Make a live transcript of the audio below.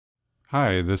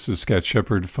Hi, this is Scott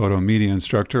Shepard, photo media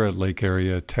instructor at Lake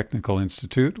Area Technical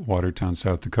Institute, Watertown,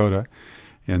 South Dakota.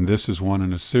 And this is one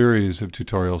in a series of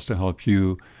tutorials to help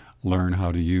you learn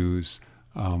how to use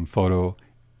photo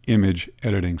image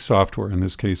editing software. In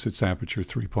this case, it's Aperture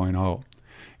 3.0.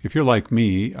 If you're like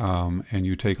me and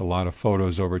you take a lot of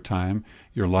photos over time,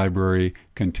 your library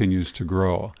continues to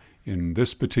grow. In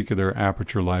this particular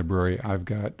Aperture library, I've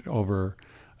got over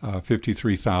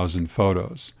 53,000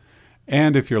 photos.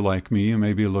 And if you're like me, you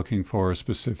may be looking for a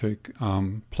specific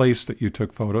place that you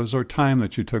took photos or time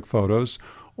that you took photos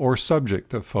or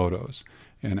subject of photos.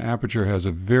 And Aperture has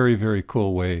a very, very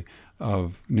cool way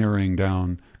of narrowing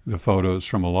down the photos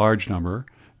from a large number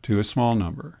to a small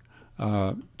number.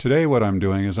 Today what I'm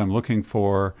doing is I'm looking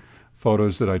for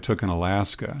photos that I took in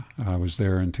Alaska. I was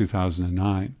there in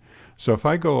 2009. So if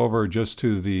I go over just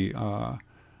to the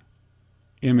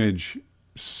image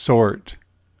sort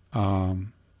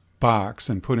box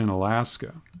and put in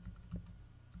Alaska,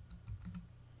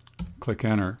 click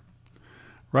enter,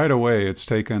 right away it's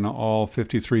taken all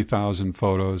 53,000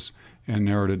 photos and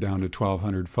narrowed it down to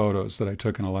 1,200 photos that I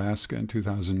took in Alaska in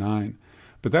 2009.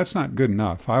 But that's not good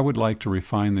enough. I would like to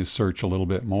refine this search a little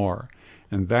bit more,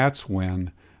 and that's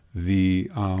when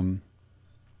the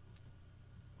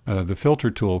filter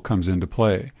tool comes into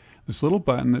play. This little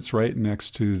button that's right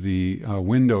next to the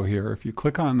window here, if you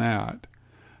click on that,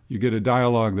 you get a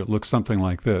dialog that looks something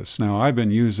like this. Now, I've been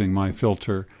using my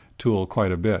filter tool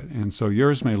quite a bit, and so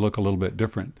yours may look a little bit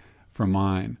different from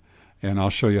mine. And I'll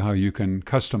show you how you can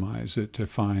customize it to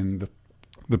find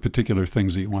the particular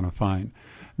things that you want to find.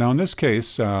 Now, in this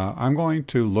case, I'm going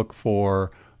to look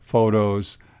for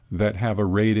photos that have a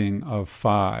rating of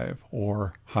 5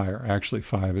 or higher. Actually,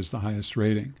 5 is the highest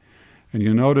rating. And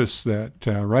you notice that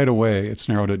right away, it's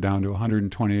narrowed it down to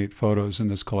 128 photos in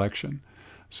this collection.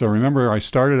 So remember, I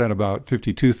started at about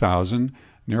 52,000,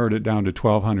 narrowed it down to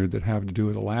 1,200 that have to do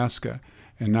with Alaska,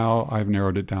 and now I've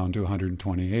narrowed it down to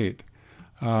 128.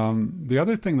 The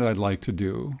other thing that I'd like to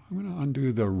do, I'm going to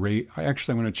undo the rate.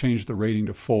 Actually, I'm going to change the rating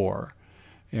to 4.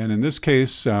 And in this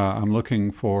case, I'm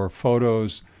looking for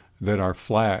photos that are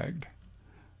flagged.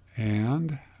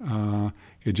 And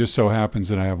it just so happens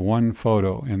that I have one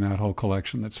photo in that whole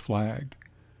collection that's flagged.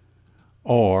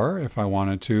 Or, if I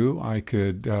wanted to, I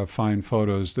could find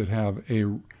photos that have a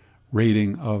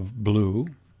rating of blue.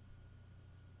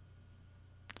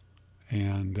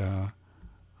 And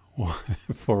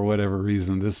for whatever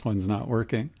reason, this one's not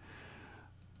working.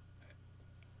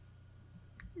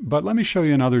 But let me show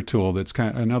you another tool that's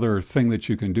another thing that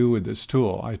you can do with this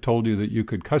tool. I told you that you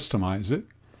could customize it.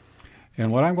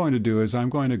 And what I'm going to do is I'm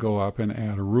going to go up and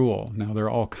add a rule. Now, there are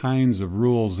all kinds of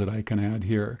rules that I can add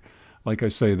here. Like I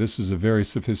say, this is a very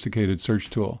sophisticated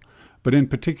search tool. But in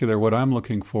particular, what I'm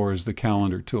looking for is the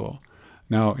calendar tool.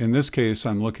 Now, in this case,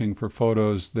 I'm looking for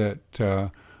photos that,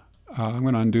 I'm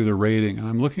going to undo the rating, and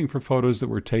I'm looking for photos that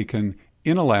were taken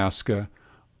in Alaska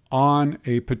on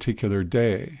a particular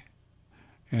day.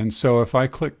 And so if I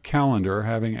click calendar,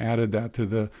 having added that to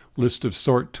the list of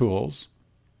sort tools,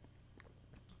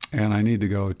 and I need to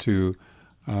go to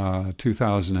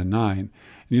 2009,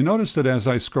 you notice that as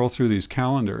I scroll through these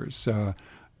calendars,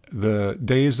 the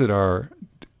days that are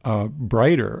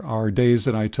brighter are days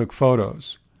that I took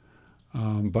photos.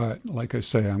 But like I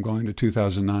say, I'm going to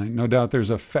 2009. No doubt there's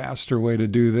a faster way to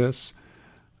do this,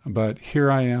 but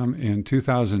here I am in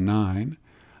 2009.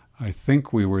 I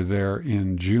think we were there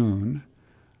in June.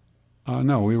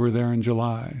 No, we were there in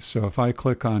July. So if I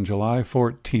click on July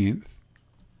 14th,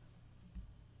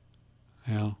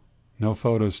 well, no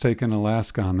photos taken in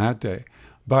Alaska on that day.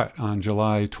 But on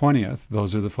July 20th,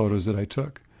 those are the photos that I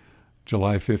took.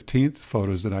 July 15th,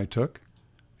 photos that I took,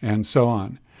 and so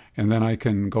on. And then I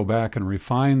can go back and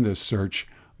refine this search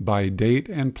by date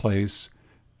and place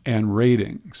and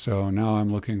rating. So now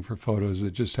I'm looking for photos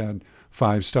that just had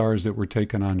 5 stars that were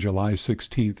taken on July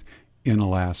 16th in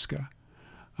Alaska.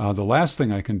 The last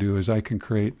thing I can do is I can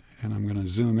create, and I'm going to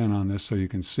zoom in on this so you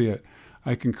can see it,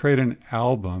 I can create an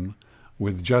album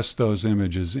with just those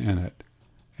images in it.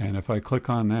 And if I click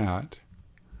on that,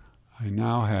 I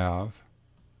now have,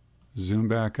 zoom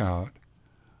back out,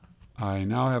 I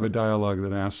now have a dialog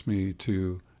that asks me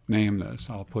to name this.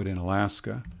 I'll put in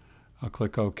Alaska. I'll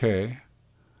click OK.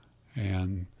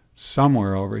 And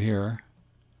somewhere over here,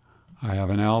 I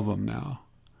have an album now.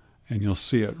 And you'll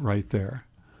see it right there.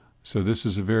 So this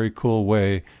is a very cool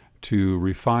way to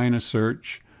refine a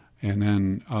search and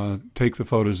then take the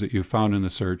photos that you found in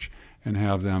the search and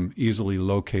have them easily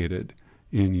located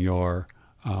in your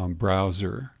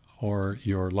browser or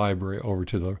your library over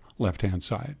to the left-hand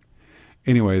side.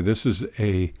 Anyway, this is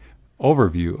a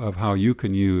overview of how you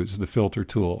can use the filter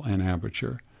tool in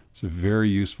Aperture. It's a very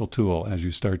useful tool as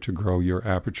you start to grow your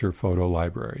Aperture photo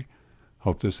library.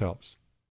 Hope this helps.